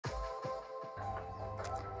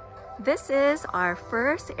This is our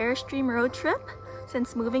first Airstream road trip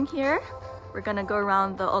since moving here. We're gonna go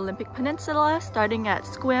around the Olympic Peninsula, starting at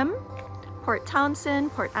Sequim, Port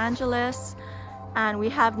Townsend, Port Angeles, and we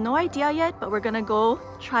have no idea yet, but we're gonna go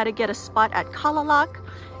try to get a spot at Kalalak.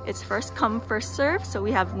 It's first come, first serve, so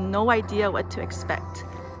we have no idea what to expect.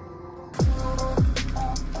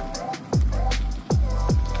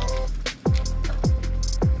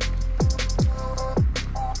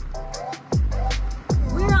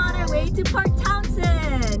 We're on our way to Port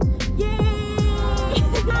Townsend! Yay!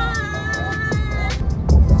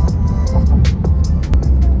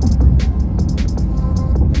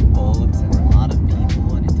 Boats and a lot of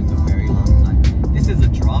people, and it took a very long time. This is a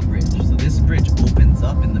drawbridge, so this bridge opens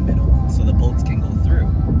up in the middle so the boats can go through.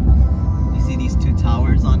 You see these two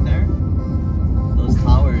towers on there? Those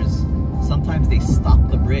towers, sometimes they stop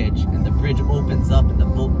the bridge and the bridge opens up and the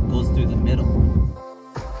boat goes through the middle.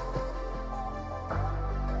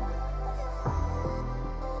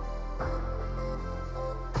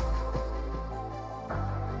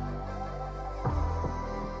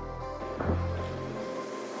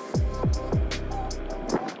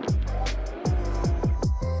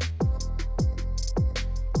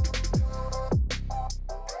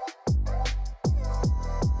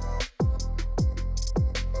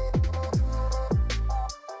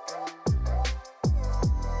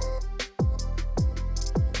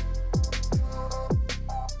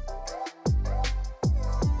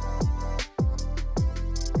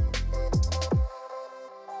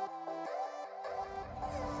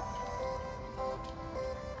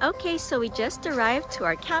 Okay, so we just arrived to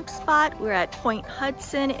our camp spot. We're at Point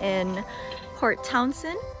Hudson in Port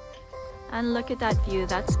Townsend. And look at that view,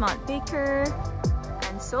 that's Mount Baker.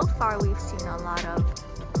 And so far we've seen a lot of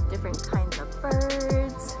different kinds of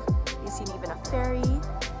birds. We've seen even a ferry.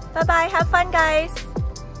 Bye-bye, have fun guys!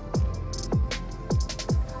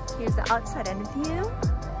 Here's the outside end view.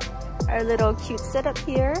 Our little cute setup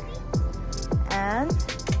here. And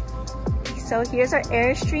so here's our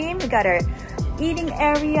Airstream. We got our eating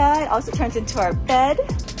area. It also turns into our bed.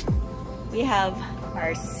 We have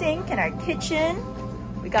our sink and our kitchen.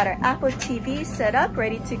 We got our Apple TV set up,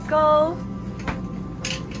 ready to go.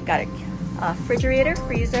 Got a refrigerator,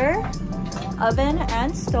 freezer, oven,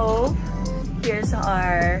 and stove. Here's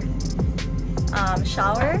our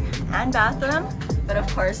shower and bathroom. But of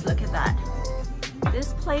course, look at that.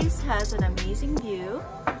 This place has an amazing view.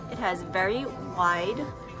 It has very wide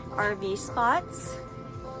RV spots.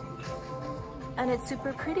 And it's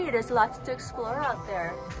super pretty. There's lots to explore out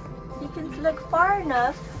there. You can look far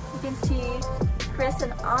enough, you can see Chris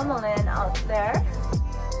and Amelin out there.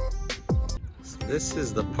 So this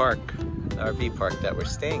is the park, the RV park that we're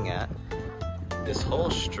staying at. This whole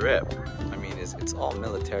strip, I mean, it's all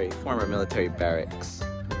military, former military barracks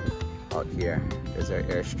out here. There's our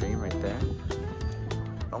Airstream right there.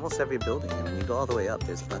 Almost every building, and when you go all the way up,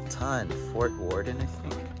 there's a ton. Fort Worden, I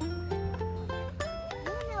think.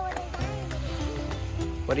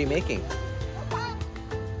 What are you making?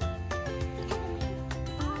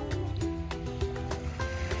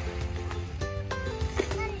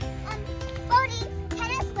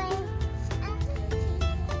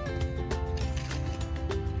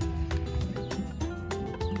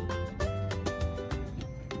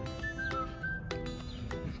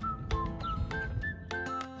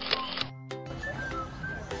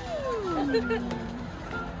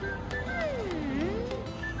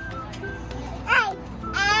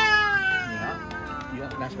 You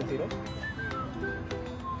want mashed potato?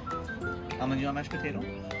 Almond, you want mashed potato?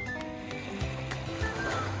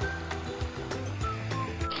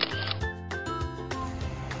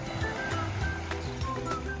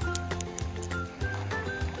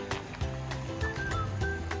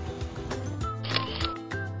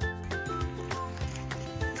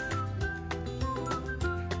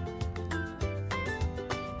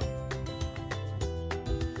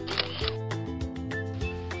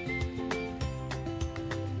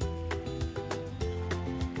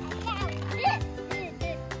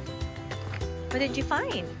 What did you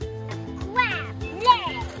find? Crab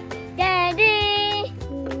leg. Daddy.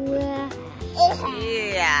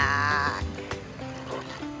 Yeah.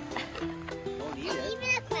 Even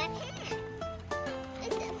a crab hat.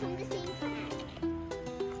 It's from the same crab.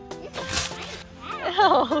 It's a crab.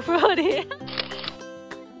 Oh, Brody.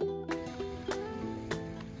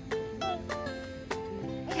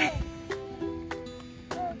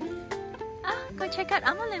 Go check out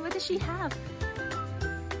Amelin. What does she have?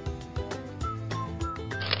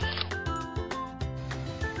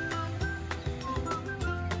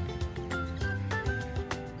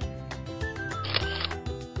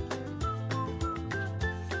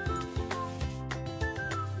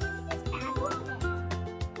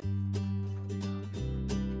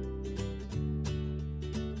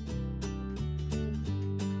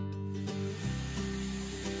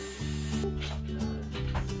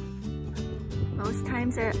 Most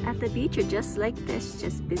times at the beach are just like this,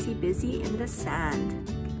 just busy in the sand.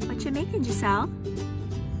 What you making, Giselle?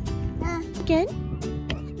 Again?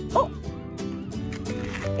 Oh!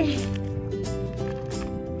 Hey!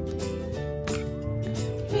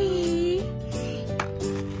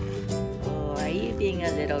 Oh, are you being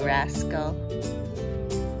a little rascal?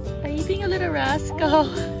 Are you being a little rascal?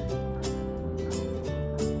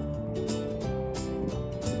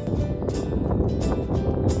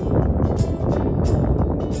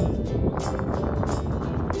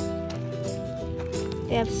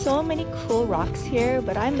 They have so many cool rocks here,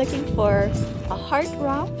 but I'm looking for a heart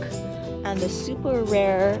rock and the super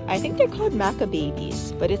rare, I think they're called maca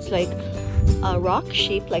babies, but it's like a rock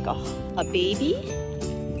shaped like a baby.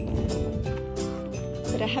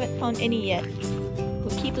 But I haven't found any yet.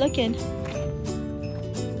 We'll keep looking.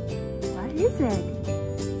 What is it?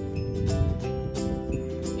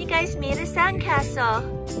 You guys made a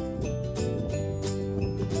sandcastle.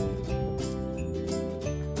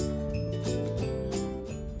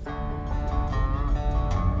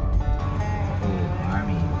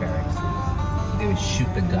 They would shoot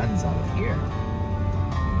the guns out of here. I'm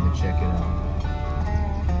gonna check it out.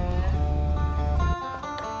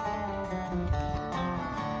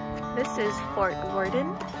 This is Fort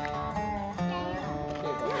Worden.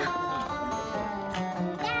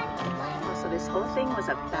 So this whole thing was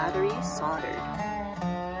a battery soldered.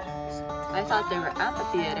 I thought they were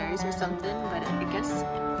amphitheaters or something, but I guess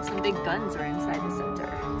some big guns are inside the center.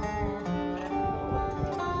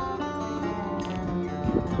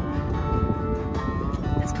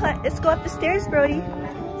 Let's go up the stairs, Brody.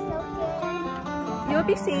 You'll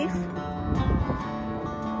be safe.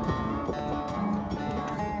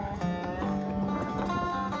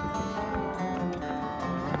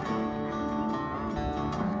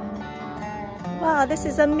 Wow, this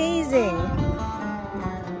is amazing.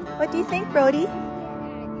 What do you think, Brody?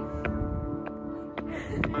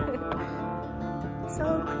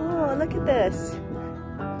 So cool, look at this.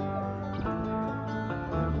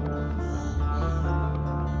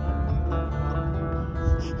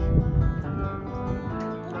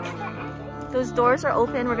 Those doors are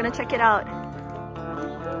open. We're gonna check it out.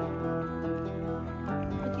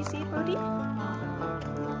 What do you see, Brody?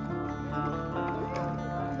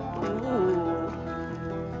 Ooh.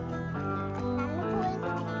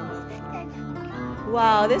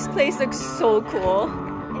 Wow, this place looks so cool.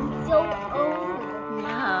 It's so old.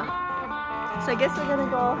 Yeah. So I guess we're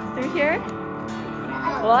gonna go through here.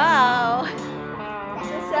 Wow.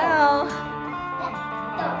 Giselle.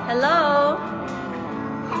 Hello.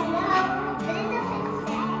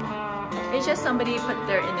 It's just somebody put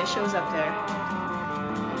their initials up there.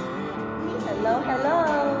 Hello,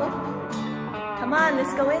 hello. Come on,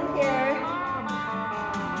 let's go in here.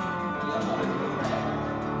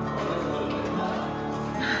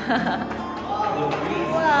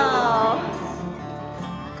 Wow.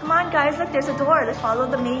 Come on, guys, look, there's a door. Let's follow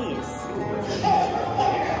the maze.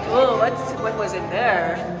 Oh, what was in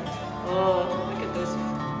there? Oh, look at those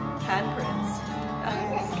handprints.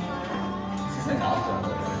 This is an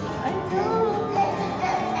outdoor. I know.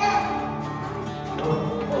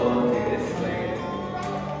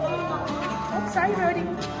 Oh, sorry, Brody.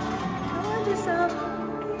 Come on, Giselle.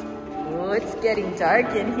 Oh, it's getting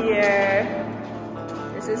dark in here.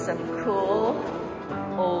 This is some cool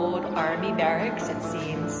old army barracks, it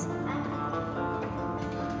seems.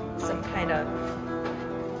 Some kind of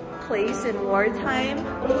place in wartime.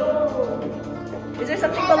 Is there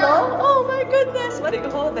something below? Oh my goodness, what a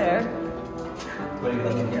hole there. What are you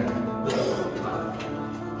looking at?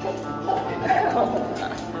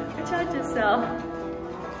 Good job, Giselle.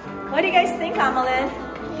 What do you guys think, Amalyn?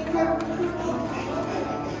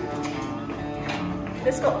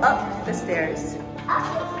 Let's go up the stairs.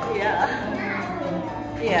 Yeah.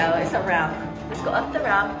 Yeah, it's a ramp. Let's go up the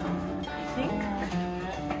ramp, I think.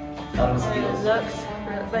 It looks,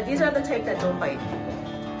 but these are the type that don't bite,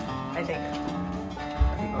 I think.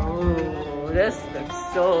 Oh, this looks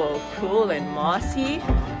so cool and mossy.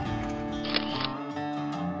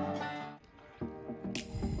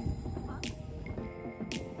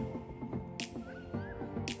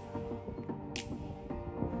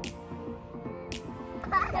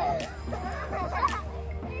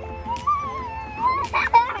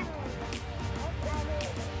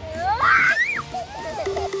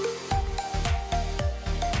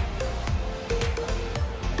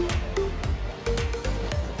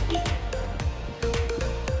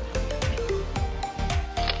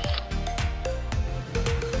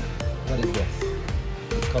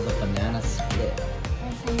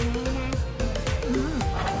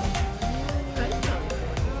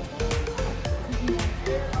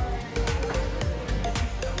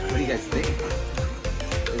 you guys think?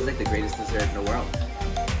 It's like the greatest dessert in the world.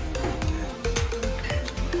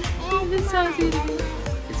 This sounds beautiful.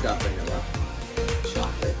 It's got vanilla,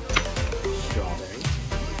 chocolate, strawberry,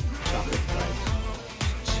 chocolate fudge,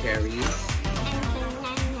 cherries,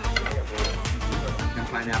 and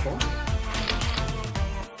pineapple.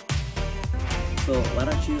 So why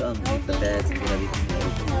don't you leave the beds and get everything ready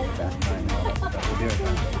for that time? We'll be right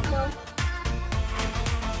back.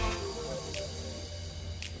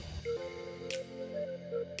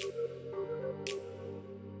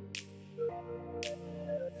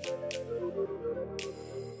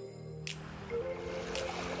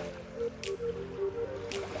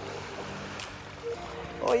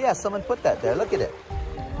 Oh yeah, someone put that there. Look at it.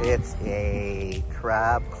 It's a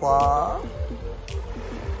crab claw.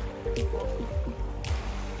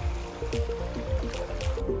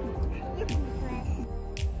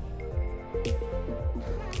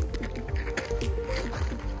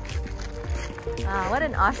 Ah, what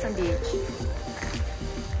an awesome beach.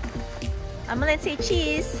 I'm gonna say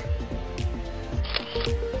cheese.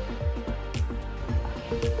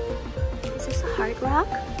 Is this a hard rock?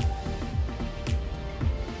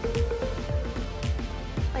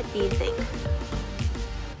 What do you think?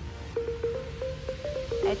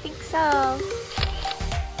 I think so.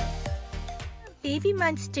 Baby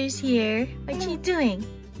monster's here. What you doing?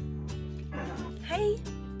 Hey.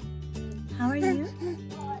 How are you?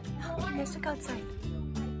 Let's look outside.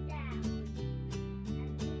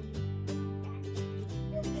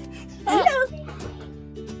 Hello.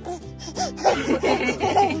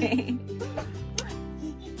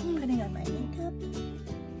 Putting on my makeup.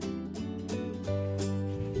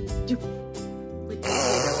 With the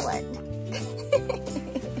little one.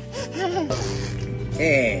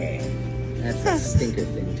 Hey, that's a stinker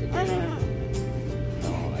thing to do. Oh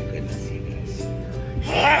my goodness, you guys.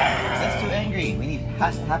 That's too angry. We need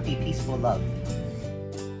happy, peaceful love.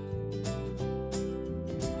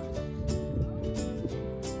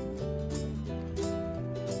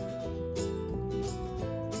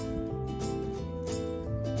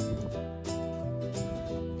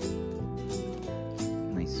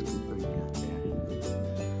 Nice scooper you got there.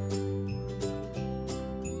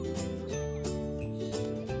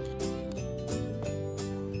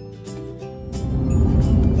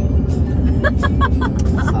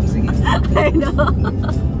 Stop singing. I know.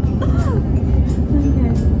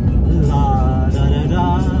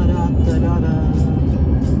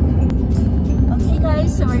 Okay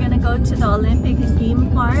guys, so we're gonna go to the Olympic Game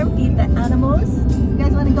Farm, feed the animals. You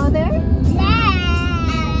guys wanna go there?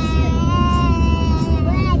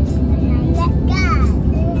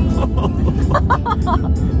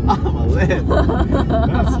 I'm a lip.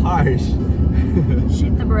 That's harsh.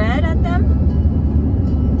 Shoot the bread at them?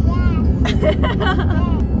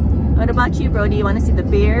 What about you, bro? Do you want to see the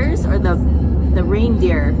bears or the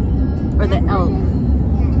reindeer or the elk?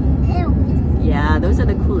 Yeah, those are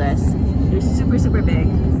the coolest. They're super, super big.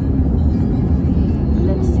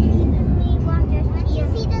 Let's see. You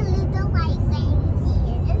see the little white thing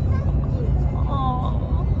here? Oh.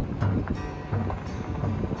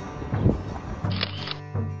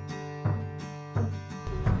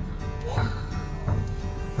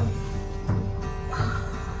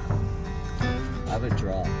 I would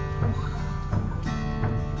draw.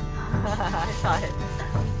 I saw it.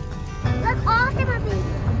 Look, all of them are babies.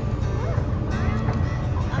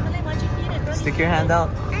 Amelie, why don't you feed it? Stick your hand out.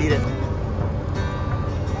 Feed it.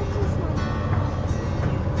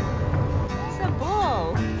 It's a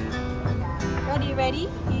bull. Brody, you ready?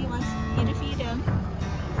 He wants you to feed him.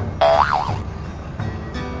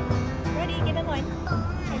 Brody, give him one.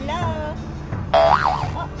 Hello. Oh.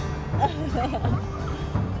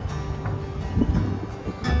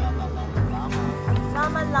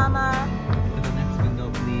 Llama, llama. To the next window,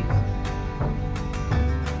 please.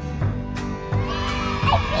 I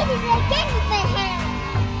feeding again for him.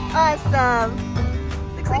 Awesome.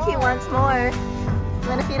 Looks like he wants more. You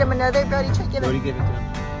want to feed him another? Brody, try to give Brody, it. give it to him.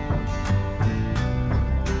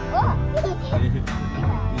 Oh.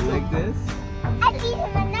 You like this? I feed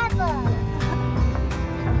him another.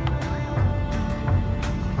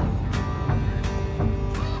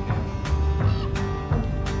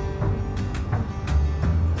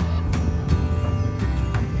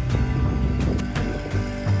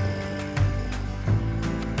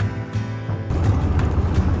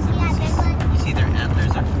 You see their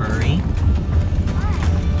antlers are furry?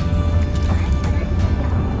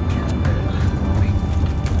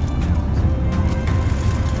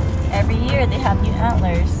 Every year they have new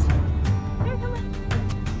antlers. Here, come on.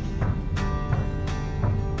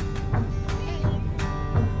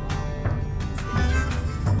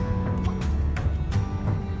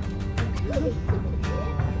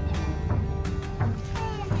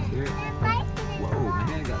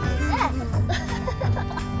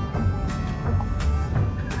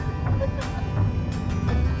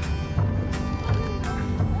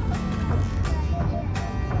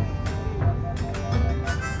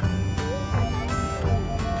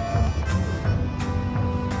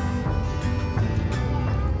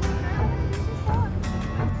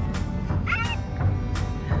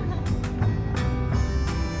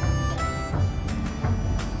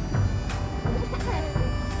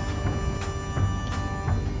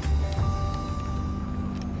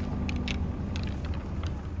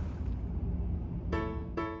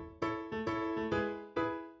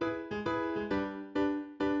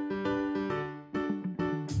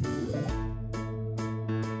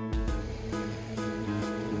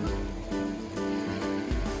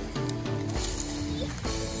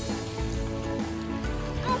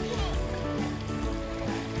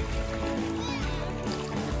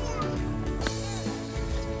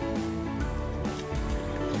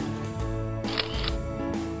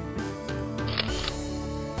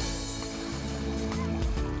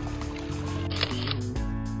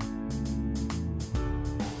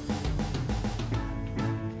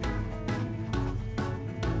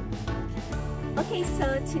 Okay,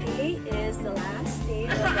 so today is the last day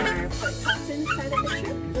of our Port Townsend side of the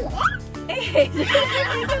trip. Hey!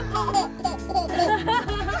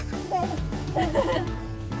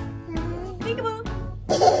 Peekaboo!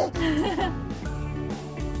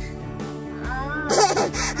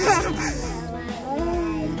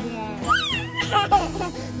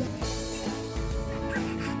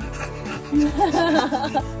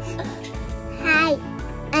 Hi,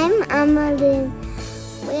 I'm Amalou.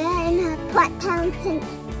 We're in a Port Townsend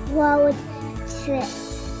road trip.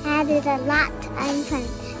 Had it a lot of fun.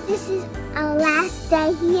 This is our last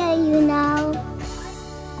day here, you know.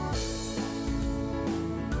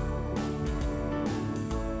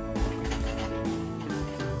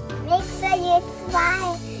 Make sure you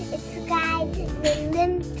subscribe to the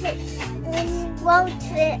Olympic road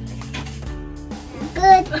trip.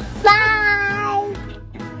 Goodbye.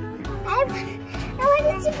 I want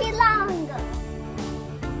it to be longer.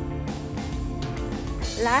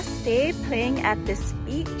 Last day playing at this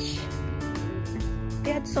beach.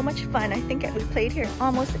 We had so much fun. I think we played here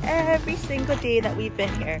almost every single day that we've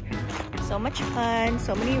been here. So much fun,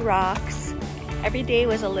 so many rocks. Every day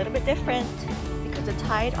was a little bit different because the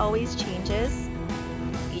tide always changes.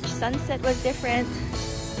 Each sunset was different.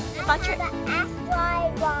 About your...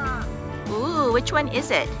 Asteroid rock. Ooh, which one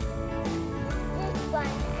is it? This one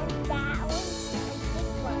and that one and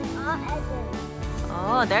this one. All others.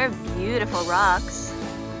 Oh, they're beautiful rocks.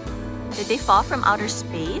 Did they fall from outer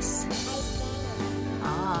space?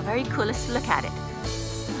 Oh, very cool. Let's look at it.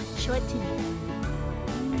 Come on, show it to me.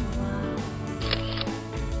 Wow.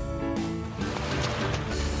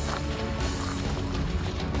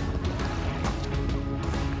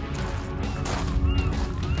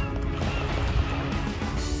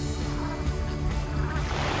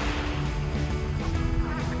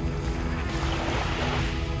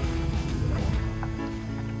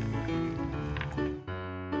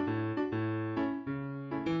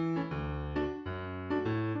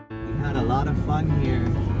 We had a lot of fun here.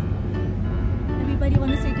 Everybody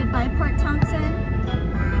want to say goodbye, Port Townsend?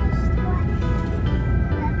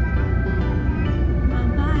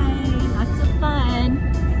 Bye-bye. Lots of fun.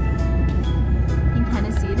 You can kind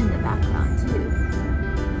of see it in the background too.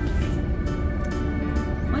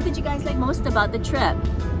 What did you guys like most about the trip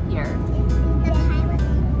here? The pirate.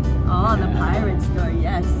 Oh, the pirate store,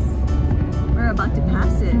 yes. We're about to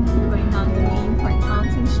pass it. We're going down the main Port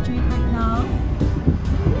Townsend Street right now.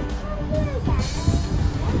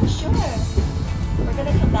 Sure. We're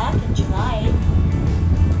gonna come back in July.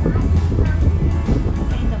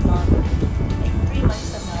 Kind of long. Like 3 months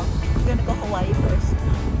from now. We're gonna go Hawaii first.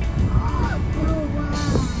 I'll go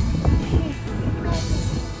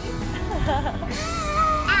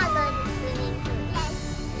to swimming pool. Yes,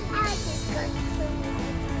 I'll just go to swimming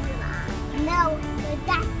pool. No,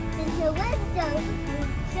 that is the window.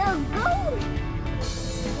 So good.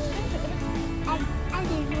 And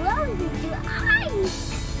it rolls into ice.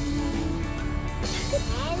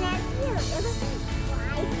 And that's you. It was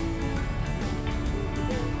white.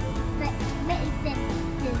 But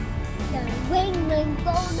the wing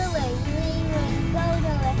go the way, wing go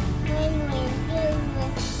the way, wing go the way, wing go the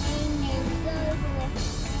way, wing go the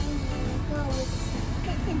way.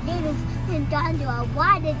 And down to a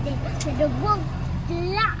water thing, to the boat, a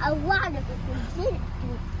lot of water,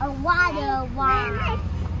 a water.